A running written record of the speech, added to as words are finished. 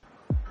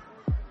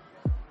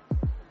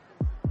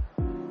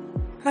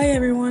Hi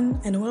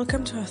everyone, and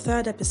welcome to our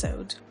third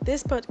episode.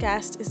 This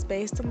podcast is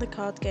based on the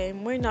card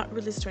game We're Not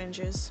Really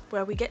Strangers,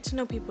 where we get to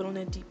know people on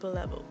a deeper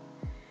level.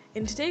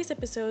 In today's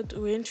episode,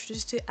 we're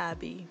introduced to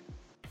Abby.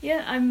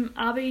 Yeah, I'm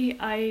Abby.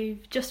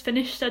 I've just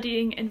finished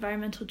studying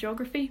environmental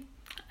geography.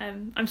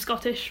 I'm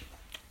Scottish.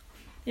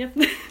 Yep.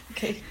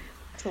 Okay,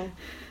 cool.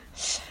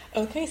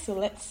 Okay, so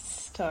let's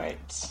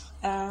start.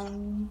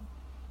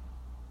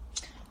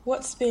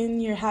 What's been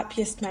your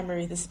happiest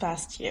memory this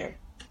past year?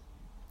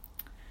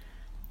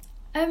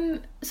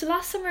 So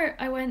last summer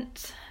I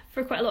went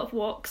for quite a lot of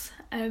walks,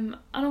 and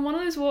on one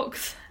of those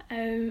walks,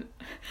 I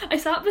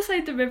sat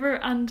beside the river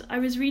and I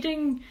was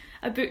reading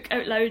a book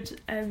out loud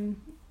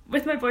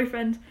with my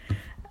boyfriend,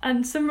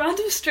 and some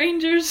random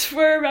strangers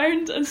were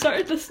around and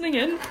started listening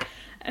in.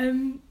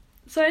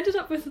 So I ended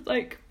up with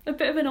like a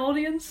bit of an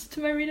audience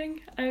to my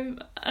reading.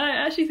 I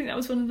actually think that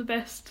was one of the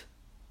best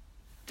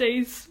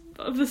days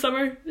of the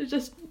summer.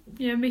 Just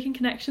making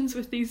connections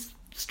with these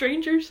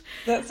strangers.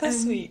 That's so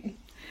sweet.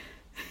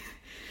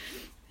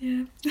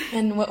 Yeah.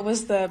 And what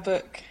was the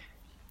book?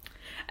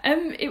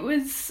 It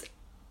was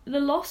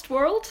The Lost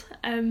World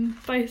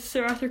by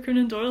Sir Arthur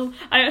Conan Doyle.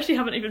 I actually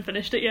haven't even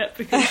finished it yet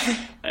because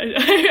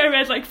I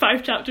read like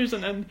 5 chapters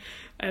and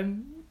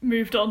then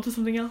moved on to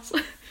something else.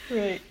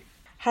 Right.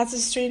 Has a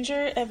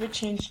stranger ever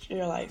changed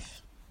your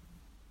life?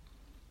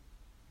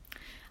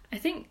 I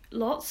think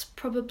lots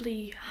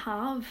probably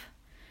have.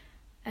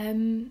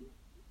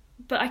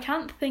 But I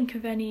can't think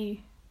of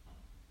any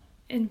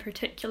in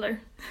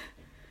particular.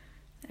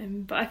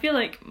 But I feel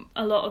like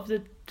a lot of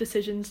the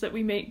decisions that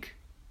we make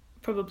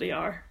probably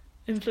are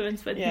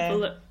influenced by people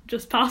that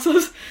just pass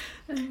us.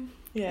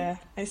 Yeah,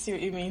 I see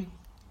what you mean.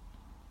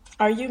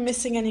 Are you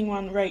missing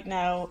anyone right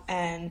now,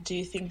 and do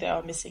you think they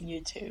are missing you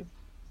too?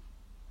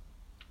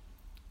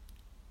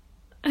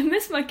 I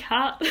miss my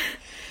cat.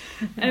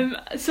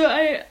 So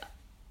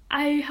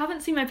I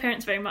haven't seen my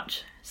parents very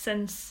much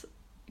since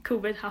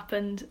COVID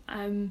happened,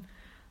 and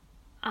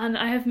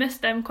I have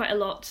missed them quite a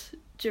lot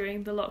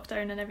during the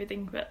lockdown and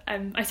everything, but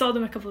I saw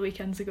them a couple of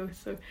weekends ago,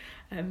 so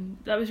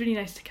that was really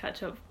nice to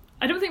catch up.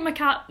 I don't think my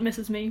cat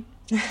misses me.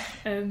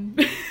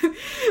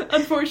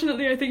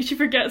 Unfortunately, I think she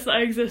forgets that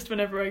I exist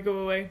whenever I go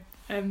away.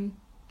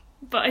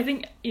 But I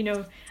think,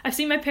 I've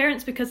seen my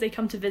parents because they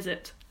come to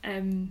visit,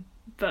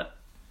 but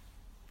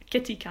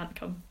Kitty can't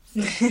come.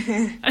 So.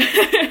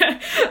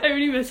 I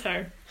really miss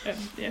her.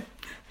 Yeah.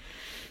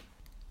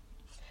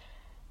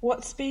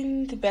 What's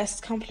been the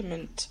best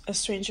compliment a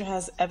stranger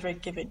has ever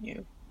given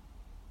you?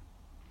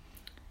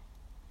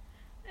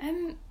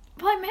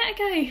 Well, I met a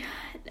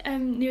guy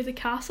near the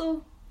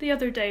castle the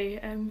other day.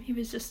 He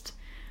was just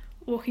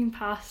walking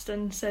past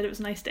and said it was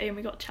a nice day, and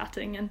we got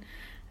chatting,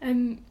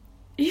 and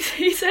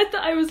he said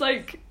that I was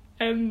like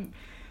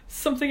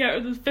something out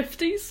of the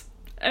 50s,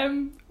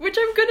 which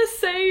I'm gonna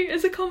say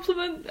is a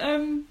compliment.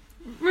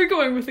 We're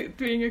going with it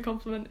being a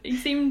compliment. He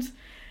seemed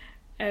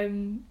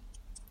to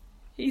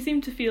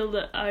feel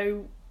that I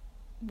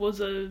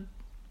was a,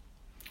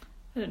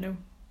 I don't know,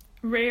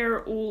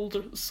 rare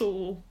old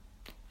soul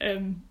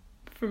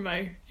for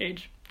my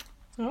age.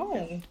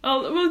 Oh.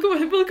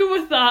 We'll go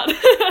with that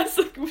as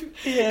a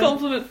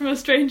compliment from a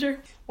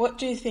stranger. What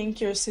do you think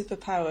your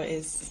superpower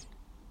is?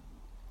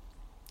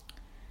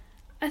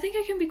 I think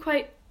I can be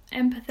quite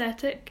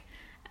empathetic.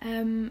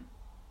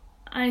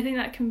 I think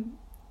that can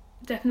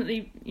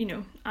definitely,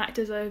 act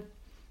as a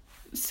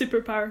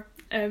superpower.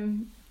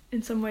 In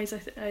some ways,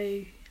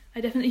 I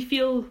definitely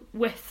feel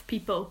with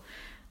people.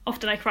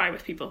 Often I cry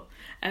with people,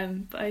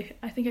 but I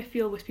think I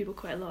feel with people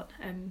quite a lot.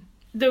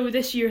 Though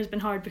this year has been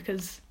hard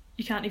because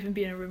you can't even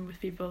be in a room with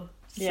people.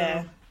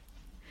 So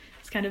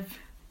it's kind of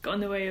got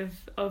in the way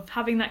of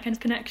having that kind of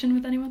connection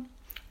with anyone.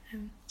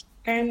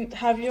 And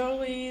have you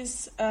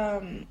always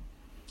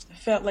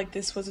felt like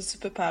this was a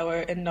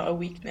superpower and not a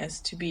weakness,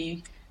 to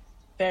be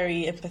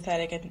very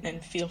empathetic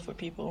and feel for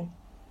people?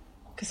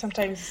 Because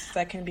sometimes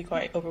that can be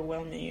quite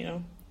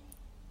overwhelming,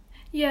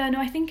 Yeah, no,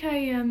 I think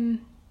I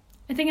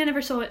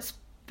never saw its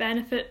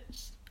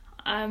benefits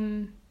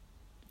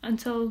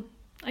until,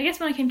 I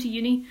guess, when I came to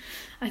uni.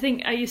 I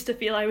think I used to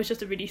feel I was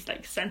just a really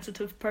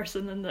sensitive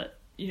person, and that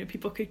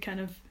people could kind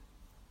of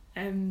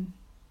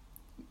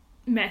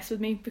mess with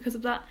me because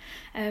of that.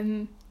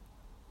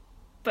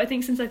 But I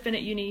think since I've been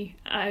at uni,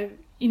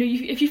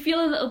 if you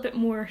feel a little bit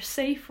more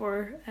safe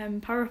or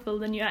powerful,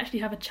 then you actually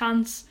have a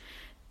chance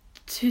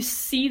to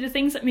see the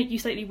things that make you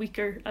slightly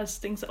weaker as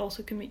things that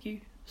also can make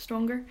you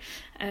stronger.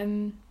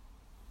 I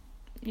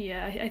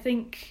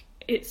think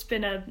it's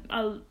been a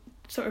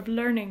sort of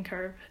learning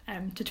curve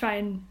to try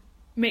and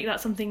make that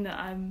something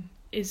that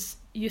is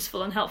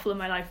useful and helpful in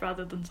my life,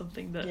 rather than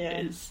something that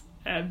is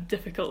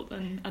difficult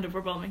and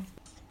overwhelming.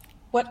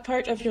 What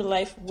part of your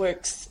life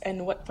works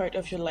and what part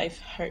of your life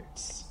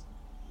hurts?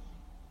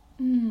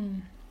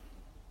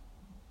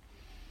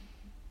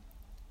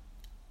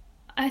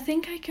 I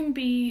think I can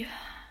be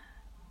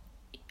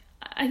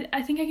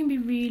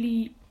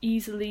really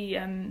easily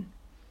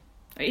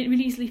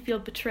really easily feel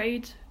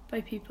betrayed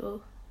by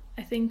people.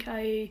 I think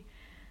I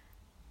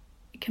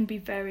can be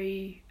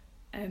very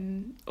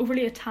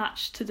overly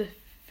attached to the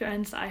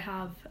friends that I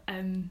have.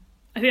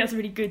 I think that's a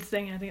really good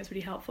thing, and I think it's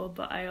really helpful.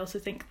 But I also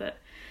think that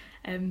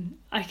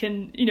I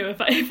can,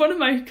 if one of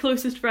my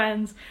closest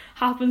friends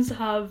happens to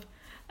have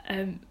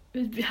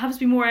happens to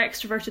be more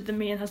extroverted than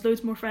me and has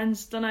loads more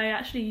friends, then I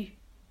actually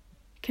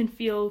can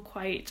feel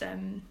quite I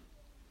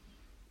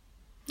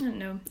don't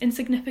know,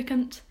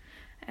 insignificant.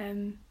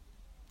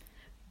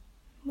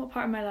 What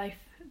part of my life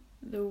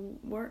though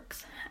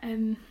works?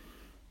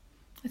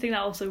 I think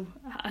that also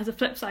has a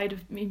flip side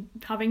of me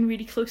having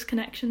really close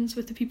connections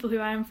with the people who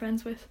I am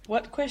friends with.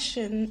 What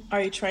question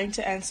are you trying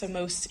to answer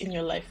most in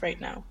your life right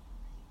now?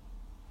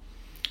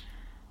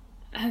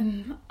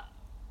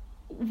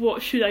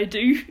 What should I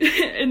do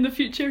in the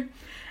future?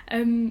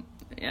 I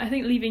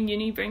think leaving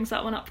uni brings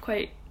that one up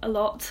quite a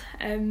lot.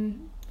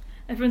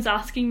 Everyone's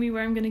asking me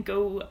where I'm going to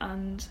go,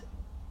 and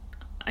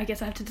I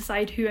guess I have to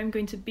decide who I'm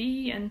going to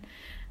be, and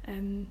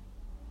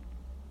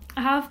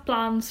I have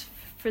plans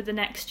for the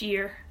next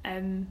year,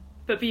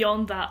 but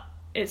beyond that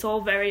it's all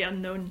very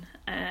unknown.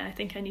 I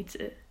think I need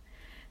to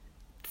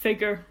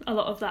figure a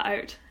lot of that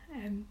out.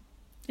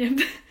 Yeah.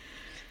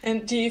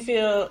 And do you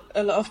feel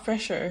a lot of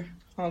pressure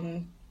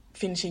on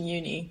finishing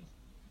uni?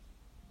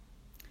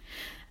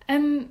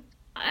 In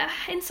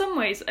some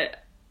ways,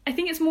 I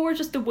think it's more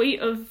just the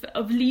weight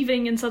of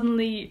leaving, and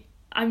suddenly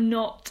I'm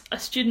not a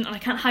student and I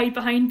can't hide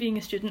behind being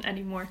a student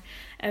anymore.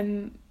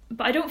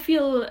 But I don't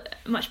feel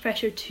much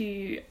pressure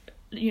to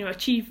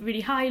achieve really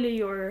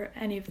highly or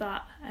any of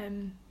that.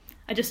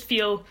 I just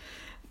feel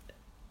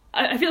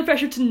I feel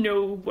pressure to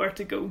know where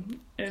to go,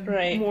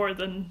 right, more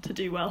than to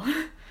do well.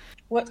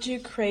 What do you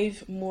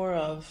crave more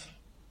of?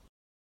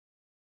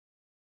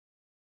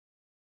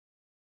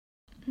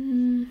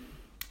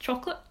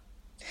 Chocolate.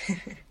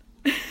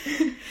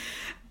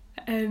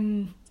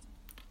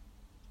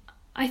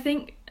 I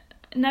think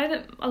now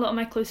that a lot of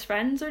my close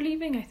friends are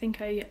leaving, I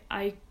think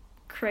I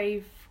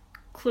crave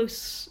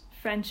close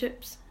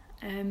friendships.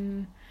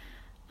 And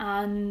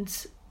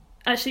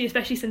actually,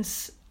 especially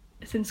since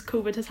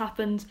COVID has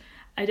happened,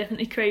 I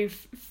definitely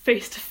crave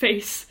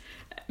face-to-face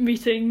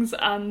meetings,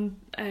 and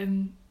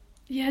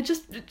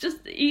just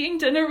eating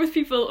dinner with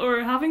people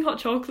or having hot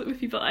chocolate with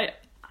people.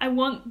 I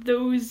want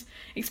those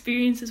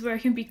experiences where I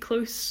can be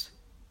close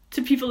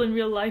to people in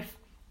real life.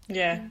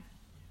 Yeah.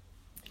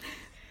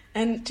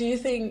 And do you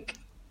think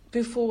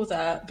before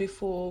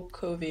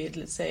COVID,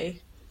 let's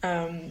say,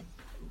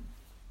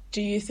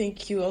 do you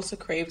think you also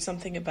craved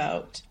something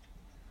about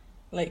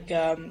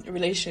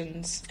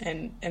relations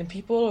and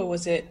people, or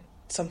was it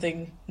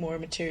something more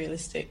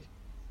materialistic?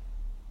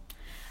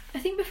 I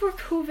think before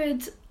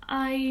COVID,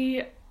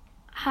 I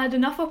had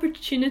enough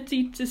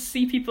opportunity to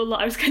see people that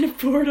I was kind of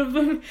bored of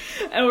them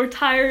or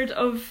tired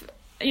of,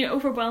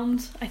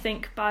 overwhelmed, I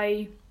think,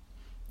 by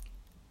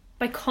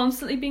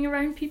constantly being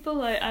around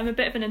people. I'm a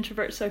bit of an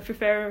introvert, so I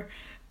prefer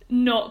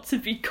not to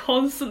be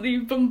constantly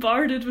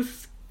bombarded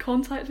with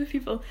contact with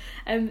people.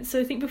 So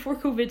I think before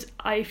COVID,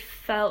 I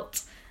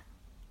felt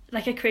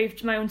like I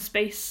craved my own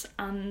space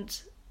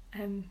and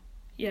a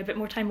bit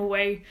more time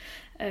away.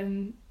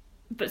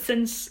 But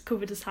since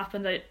COVID has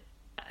happened, I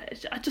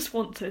just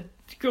want to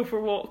go for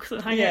walks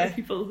and hang out with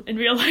people in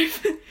real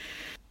life.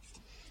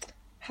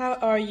 How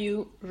are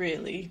you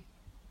really?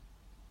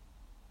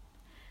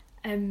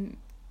 In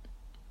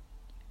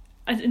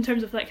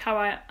terms of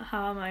how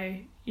am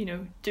I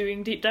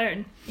doing deep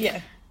down?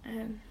 Yeah.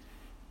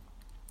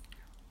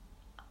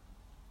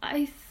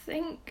 I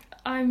think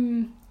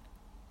I'm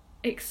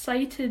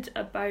excited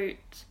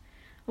about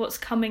what's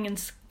coming and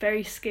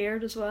very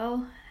scared as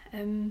well.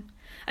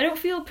 I don't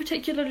feel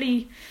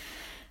particularly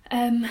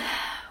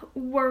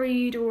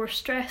worried or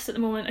stressed at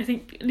the moment. I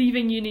think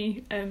leaving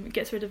uni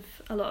gets rid of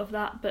a lot of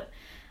that, but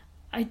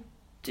I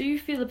do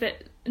feel a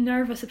bit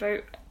nervous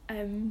about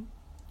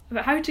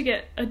how to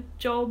get a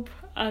job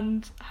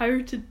and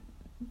how to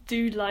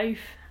do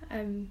life.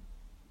 I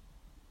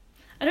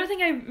don't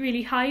think I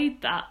really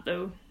hide that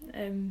though.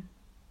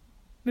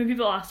 When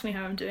people ask me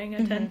how I'm doing,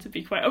 I tend to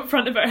be quite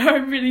upfront about how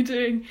I'm really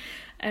doing.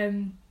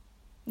 I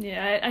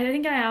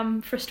think I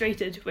am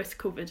frustrated with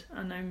COVID,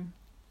 and I'm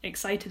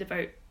excited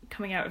about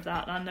coming out of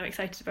that, and I'm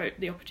excited about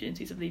the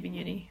opportunities of leaving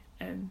uni,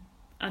 and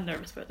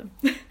nervous about them.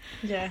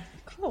 Yeah,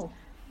 cool.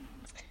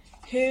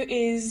 Who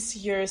is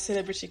your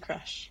celebrity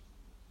crush?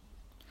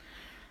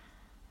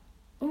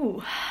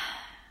 Oh,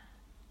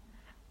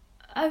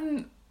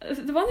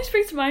 the one who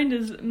springs to mind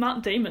is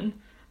Matt Damon.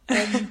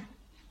 I'm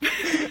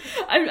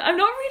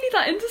not really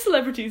that into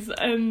celebrities,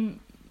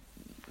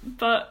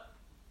 but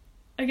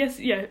I guess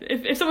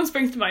if someone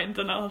springs to mind,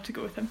 then I'll have to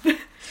go with him.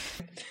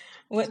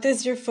 What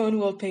does your phone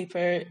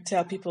wallpaper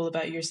tell people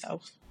about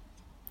yourself?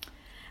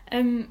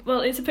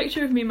 Well, it's a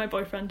picture of me and my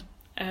boyfriend,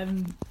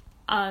 and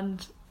I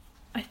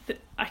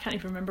can't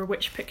even remember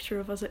which picture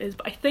of us it is,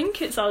 but I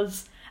think it's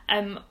us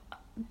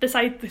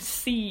beside the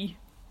sea.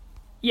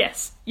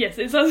 Yes,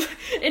 it's us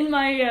in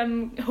my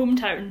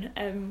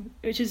hometown,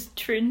 which is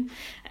Troon,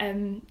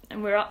 and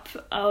we're up.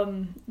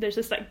 There's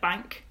this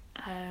bank,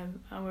 and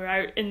we're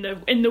out in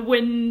the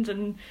wind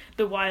and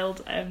the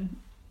wild.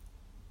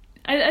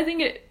 I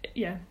think it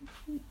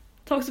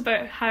talks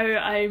about how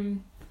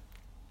I'm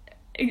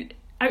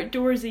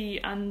outdoorsy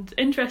and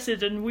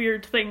interested in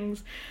weird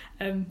things,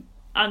 and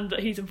that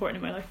he's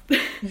important in my life.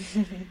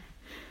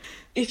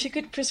 If you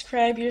could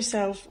prescribe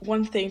yourself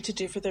one thing to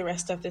do for the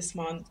rest of this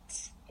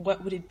month,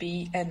 what would it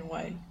be and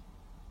why?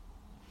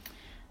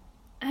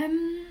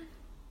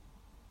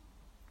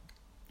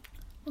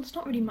 Well, there's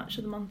not really much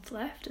of the month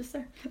left, is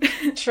there?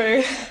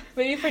 True.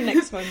 Maybe for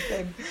next month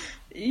then.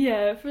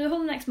 Yeah, for the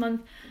whole next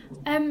month.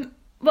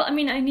 Well, I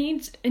mean,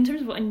 in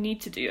terms of what I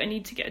need to do, I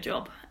need to get a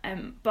job.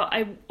 But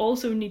I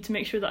also need to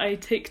make sure that I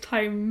take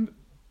time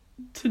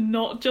to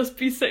not just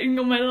be sitting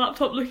on my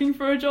laptop looking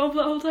for a job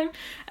the whole time.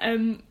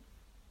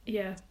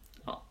 Yeah,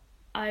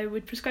 I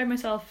would prescribe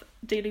myself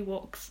daily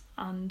walks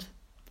and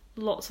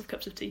lots of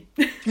cups of tea.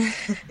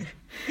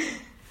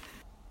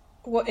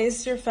 What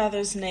is your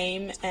father's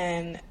name,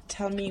 and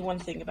tell me one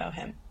thing about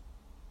him?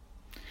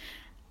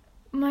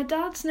 My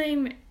dad's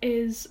name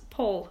is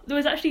Paul. Though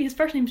it's actually, his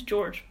first name's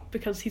George,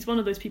 because he's one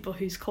of those people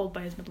who's called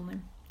by his middle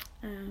name.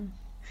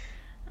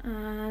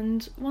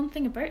 And one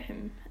thing about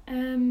him,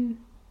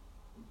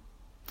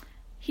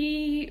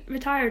 he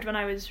retired when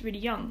I was really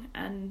young,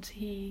 and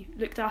he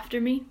looked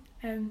after me.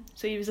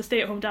 So he was a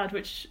stay-at-home dad,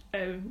 which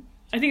I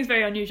think is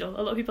very unusual.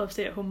 A lot of people have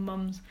stay-at-home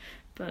mums,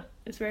 but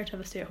it's rare to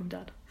have a stay-at-home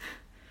dad.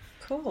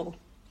 Cool.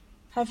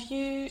 Have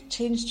you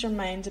changed your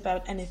mind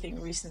about anything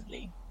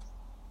recently?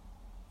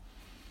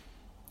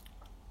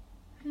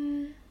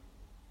 No,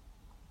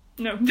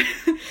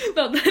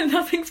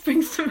 nothing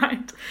springs to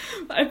mind.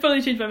 I've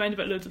probably changed my mind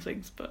about loads of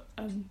things, but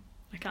I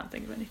can't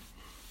think of any.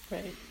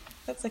 Right,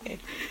 that's okay.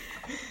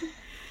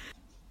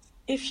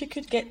 If you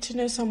could get to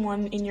know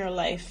someone in your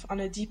life on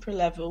a deeper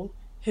level,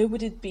 who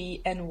would it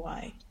be and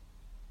why?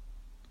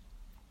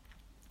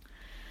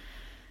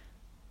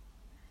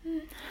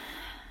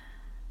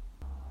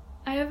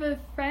 I have a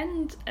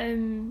friend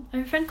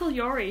called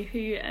Yori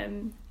who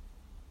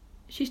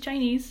she's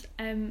Chinese,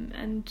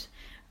 and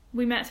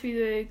we met through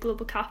the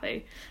Global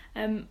Cafe,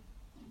 and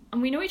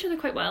we know each other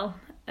quite well,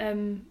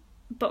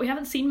 but we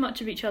haven't seen much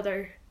of each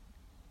other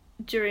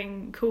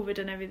during COVID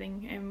and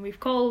everything, and we've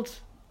called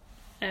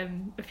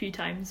a few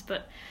times,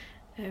 but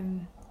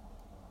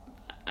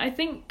I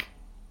think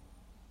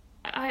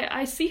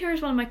I see her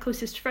as one of my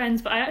closest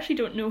friends, but I actually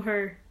don't know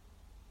her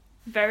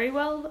very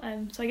well,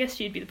 so I guess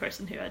she'd be the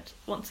person who I'd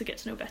want to get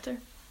to know better.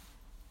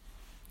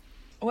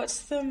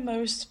 What's the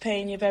most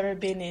pain you've ever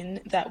been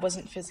in that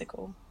wasn't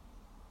physical?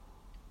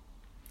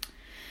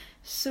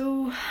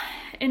 So,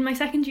 in my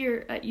second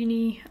year at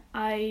uni,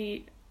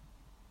 I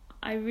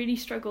really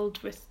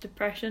struggled with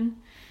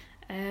depression.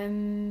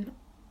 I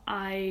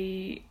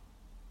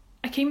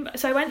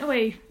went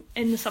away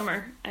in the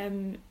summer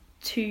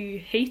to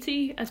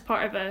Haiti as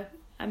part of a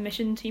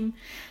mission team,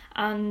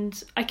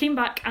 and I came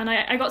back and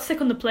I got sick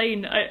on the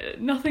plane.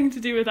 Nothing to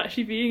do with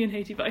actually being in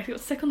Haiti, but I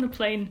got sick on the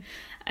plane,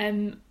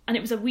 and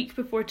it was a week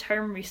before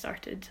term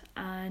restarted,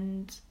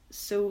 and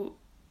so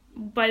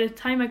by the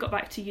time I got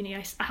back to uni,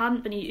 I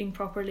hadn't been eating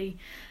properly.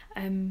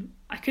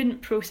 I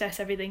couldn't process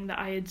everything that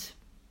I had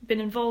been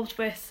involved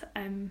with.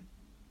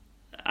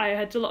 I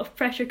had a lot of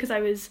pressure because I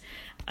was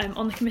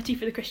on the committee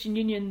for the Christian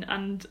Union,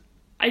 and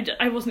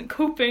I wasn't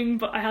coping,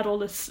 but I had all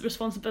this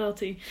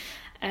responsibility.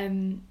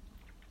 And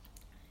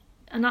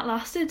that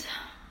lasted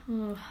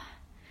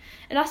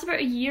about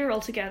a year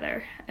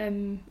altogether.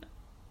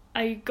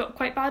 I got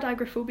quite bad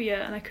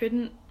agoraphobia, and I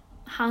couldn't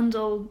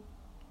handle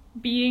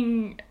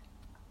being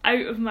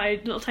out of my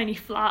little tiny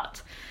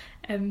flat,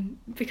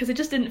 because I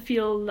just didn't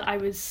feel that I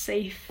was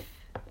safe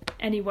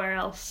anywhere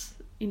else.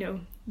 You know,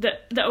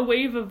 that a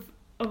wave of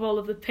all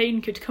of the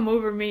pain could come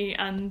over me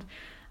and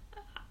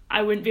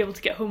I wouldn't be able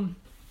to get home.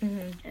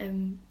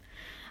 Mm-hmm.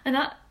 And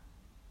that,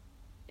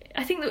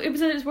 I think that it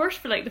was worse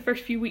for like the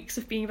first few weeks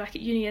of being back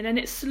at uni, and then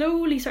it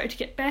slowly started to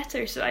get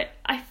better. So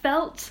I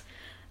felt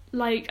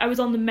like I was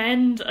on the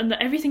mend and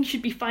that everything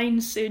should be fine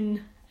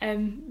soon.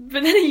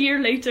 But then a year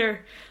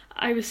later,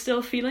 I was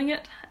still feeling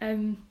it.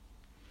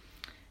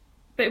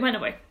 But it went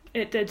away.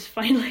 It did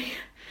finally.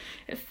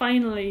 It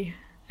finally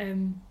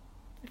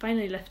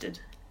lifted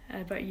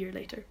about a year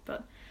later.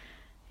 But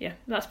yeah,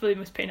 that's probably the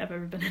most pain I've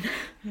ever been in.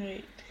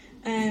 Right.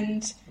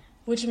 And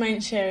would you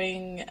mind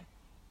sharing,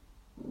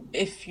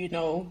 if you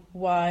know,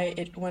 why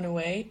it went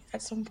away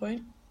at some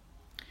point?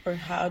 Or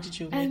how did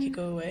you make it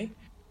go away?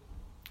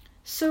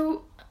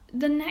 So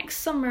the next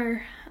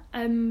summer,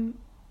 I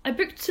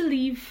booked to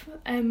leave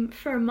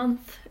for a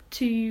month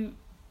to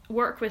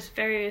work with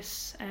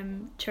various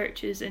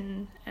churches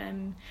in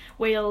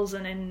Wales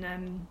and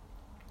in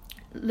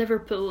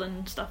Liverpool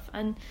and stuff.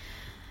 And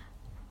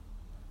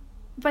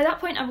by that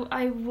point,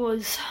 I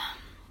was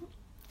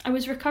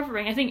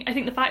recovering. I think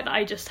the fact that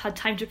I just had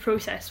time to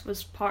process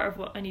was part of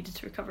what I needed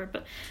to recover.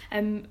 But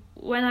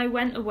when I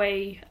went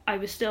away, I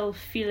was still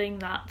feeling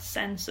that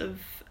sense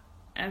of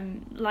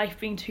life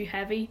being too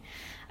heavy.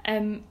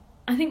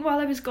 I think while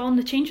I was gone,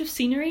 the change of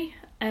scenery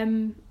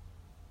and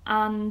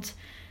I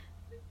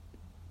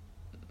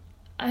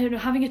don't know,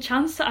 having a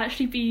chance to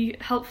actually be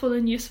helpful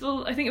and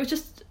useful, I think it was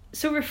just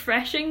so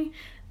refreshing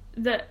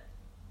that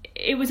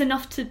it was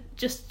enough to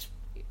just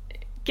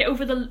get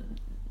over the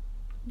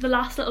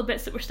last little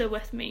bits that were still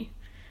with me.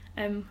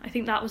 I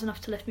think that was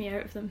enough to lift me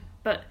out of them.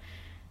 But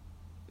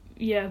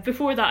yeah,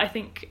 before that, I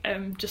think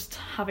just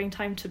having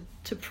time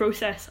to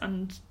process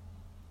and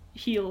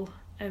heal.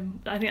 I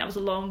think that was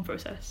a long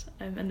process,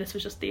 and this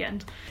was just the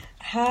end.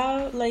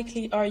 How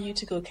likely are you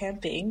to go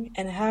camping,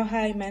 and how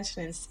high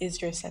maintenance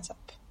is your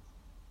setup?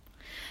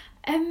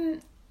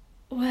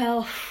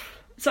 Well,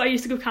 so I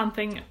used to go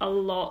camping a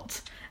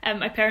lot.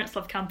 My parents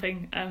love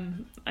camping.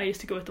 I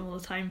used to go with them all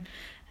the time.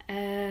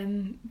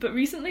 But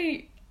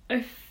recently,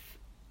 I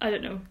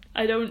don't know.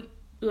 I don't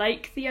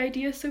like the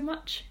idea so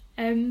much.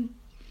 I'm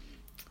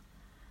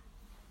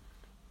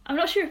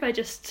not sure if I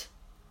just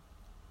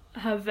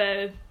have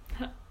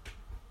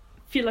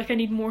feel like I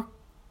need more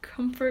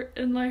comfort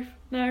in life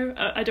now.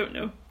 I don't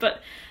know,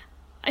 but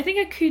I think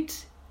I could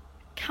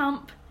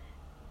camp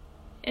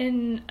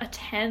in a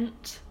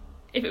tent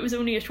if it was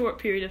only a short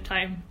period of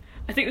time.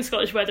 I think the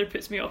Scottish weather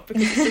puts me off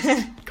because it's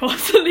just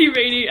constantly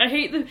rainy. I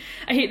hate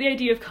the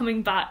idea of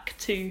coming back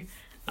to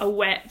a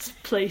wet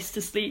place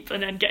to sleep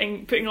and then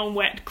putting on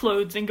wet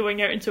clothes and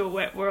going out into a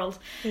wet world.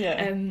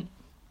 Yeah.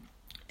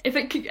 If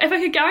I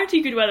could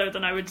guarantee good weather,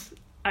 then I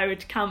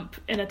would camp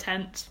in a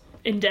tent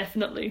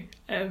indefinitely.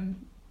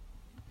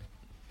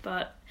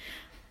 But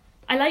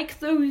I like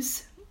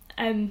those,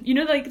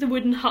 like the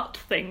wooden hut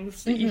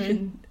things that you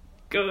can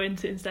go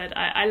into instead.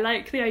 I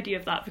like the idea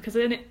of that because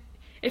then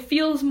it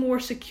feels more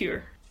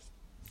secure.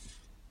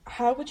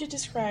 How would you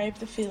describe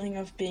the feeling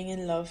of being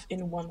in love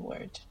in one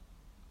word?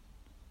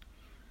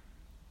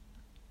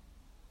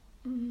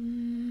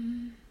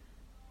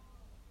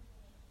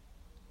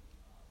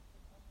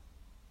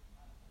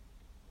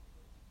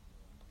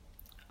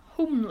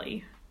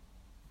 Homely.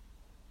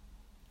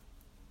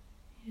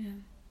 Yeah.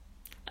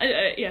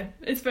 Yeah,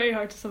 it's very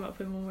hard to sum up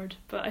in one word,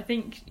 but I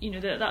think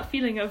that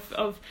feeling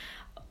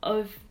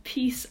of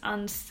peace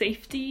and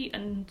safety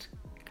and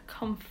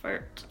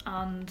comfort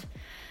and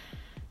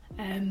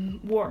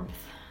warmth.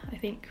 I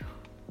think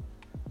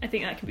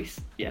that can be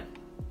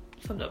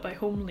summed up by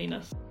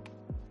homeliness.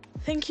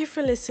 Thank you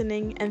for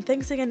listening, and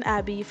thanks again,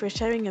 Abby, for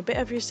sharing a bit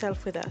of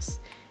yourself with us.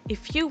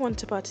 If you want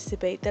to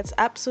participate, that's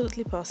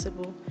absolutely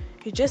possible.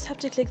 You just have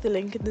to click the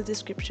link in the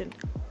description.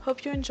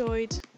 Hope you enjoyed.